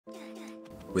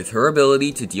With her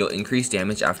ability to deal increased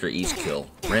damage after each kill,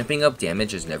 ramping up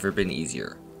damage has never been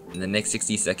easier. In the next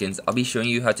 60 seconds, I'll be showing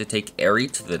you how to take Aery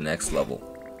to the next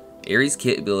level. Aery's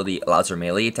kit ability allows her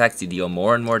melee attacks to deal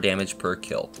more and more damage per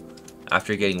kill.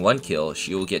 After getting 1 kill,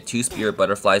 she will get 2 spirit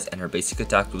butterflies and her basic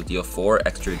attack will deal 4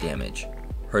 extra damage.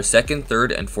 Her second,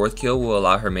 third, and fourth kill will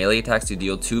allow her melee attacks to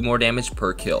deal 2 more damage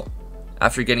per kill.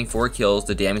 After getting 4 kills,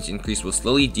 the damage increase will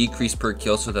slowly decrease per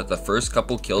kill so that the first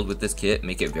couple kills with this kit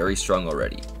make it very strong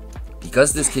already.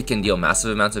 Because this kit can deal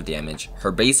massive amounts of damage,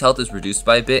 her base health is reduced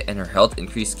by a bit and her health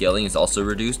increase scaling is also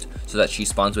reduced so that she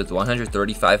spawns with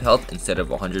 135 health instead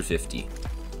of 150.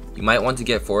 You might want to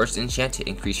get Forest Enchant to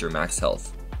increase your max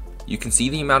health. You can see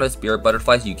the amount of spirit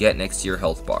butterflies you get next to your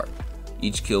health bar.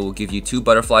 Each kill will give you 2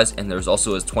 butterflies and there's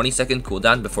also a 20-second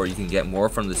cooldown before you can get more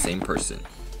from the same person.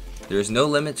 There is no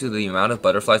limit to the amount of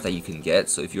butterflies that you can get,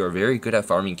 so if you are very good at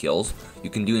farming kills, you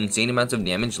can do insane amounts of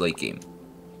damage late game.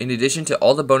 In addition to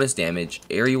all the bonus damage,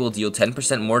 Aery will deal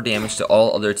 10% more damage to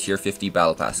all other tier 50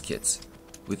 battle pass kits.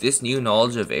 With this new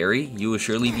knowledge of Aery, you will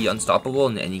surely be unstoppable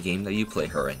in any game that you play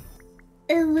her in.